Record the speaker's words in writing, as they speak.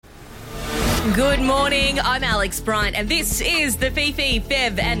Good morning, I'm Alex Bryant and this is the Fifi,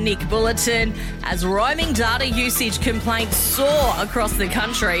 Fev and Nick Bulletin. As roaming data usage complaints soar across the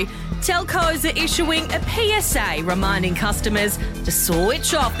country, telcos are issuing a PSA reminding customers to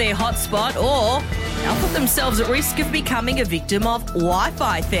switch off their hotspot or they'll put themselves at risk of becoming a victim of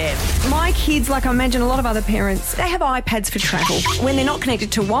Wi-Fi theft. My kids, like I imagine a lot of other parents, they have iPads for travel. When they're not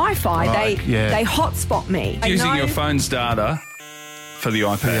connected to Wi-Fi, they hotspot me. Using your phone's data for the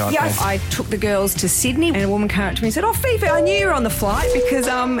iPad. Yeah, I took the girls to Sydney and a woman came up to me and said, "Oh, Fifi, I knew you were on the flight because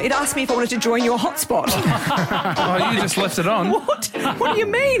it asked me if I wanted to join your hotspot." Oh, you just left it on? What? What do you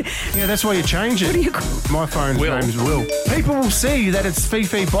mean? Yeah, that's why you change it. What do you call My phone's Will. name is Will. People will see that it's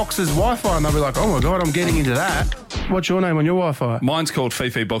Fifi Box's Wi-Fi and they'll be like, "Oh my God, I'm getting into that." What's your name on your Wi-Fi? Mine's called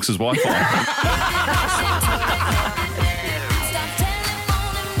Fifi Box's Wi-Fi.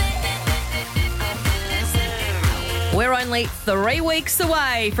 We're only 3 weeks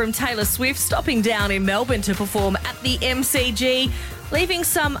away from Taylor Swift stopping down in Melbourne to perform at the MCG, leaving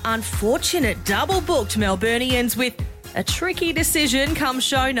some unfortunate double-booked Melburnians with a tricky decision come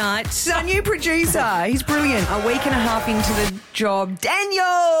show night. It's our new producer. He's brilliant. A week and a half into the job.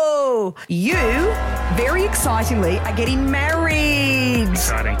 Daniel! You, very excitingly, are getting married.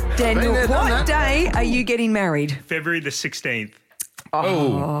 Exciting. Daniel, Been there, done what that. day are you getting married? February the 16th.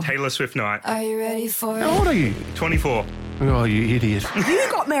 Oh. Taylor Swift night. Are you ready for How old are you? 24. Oh, you idiot. You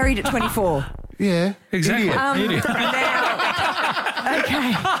got married at 24. Yeah, Exactly. idiot. Idiot. Now,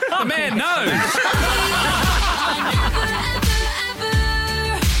 okay. The man knows.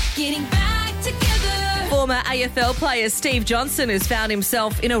 getting back together? Former AFL player Steve Johnson has found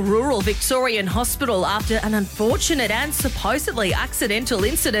himself in a rural Victorian hospital after an unfortunate and supposedly accidental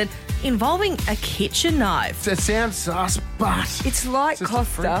incident involving a kitchen knife. That sounds sus, but... It's like Just a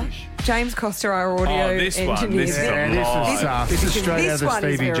Costa. freakish. James Costa, our audio Oh, this one. engineer. This is Yeah, a this lie. is sus. This is straight This out of the one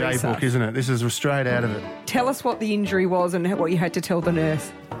is Stevie very J sus. book, isn't it? This is straight out of it. Tell us what the injury was and what you had to tell the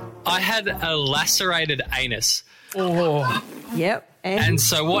nurse. I had a lacerated anus. Yep. And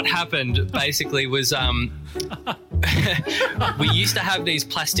so what happened basically was we used to have these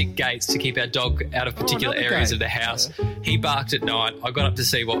plastic gates to keep our dog out of particular another areas gate. of the house. He barked at night. I got up to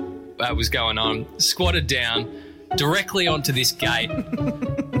see what was going on, squatted down directly onto this gate.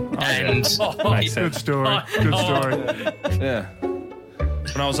 And Good story. Good story. Yeah.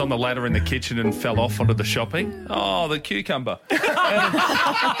 When I was on the ladder in the kitchen and fell off onto the shopping, the cucumber.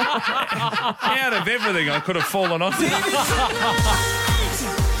 Out of everything I could have fallen onto.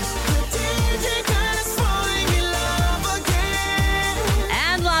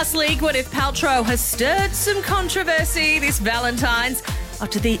 And lastly, Gwyneth Paltrow has stirred some controversy this Valentine's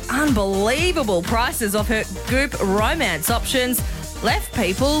after the unbelievable prices of her Goop romance options left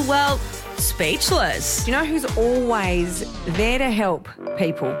people, well, speechless. Do you know who's always there to help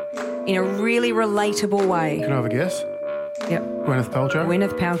people in a really relatable way? Can I have a guess? Yep. Gwyneth Paltrow?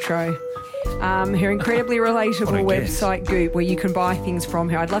 Gwyneth Paltrow. Her incredibly relatable What a guess. website Goop where you can buy things from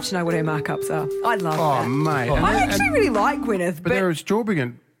her. I'd love to know what her markups are. I'd love Oh, that. mate. I actually really like Gwyneth, But but they're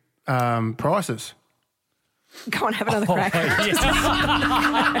exorbitant prices. go on, have another crack.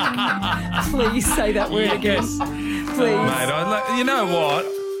 Please say that word again. Please. Mate, you know what?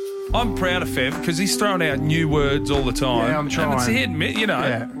 I'm proud of Fev because he's throwing out new words all the time. Yeah, I'm trying. And it's a hit and miss, you know.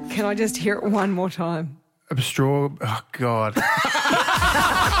 Yeah. Can I just hear it one more time? Oh, God.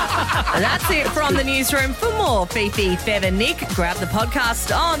 That's it from the newsroom. For more Fifi, Fev and Nick, grab the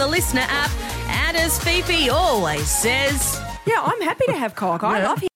podcast on the Listener app. And as Fifi always says... Yeah, I'm happy to have cock. I love him.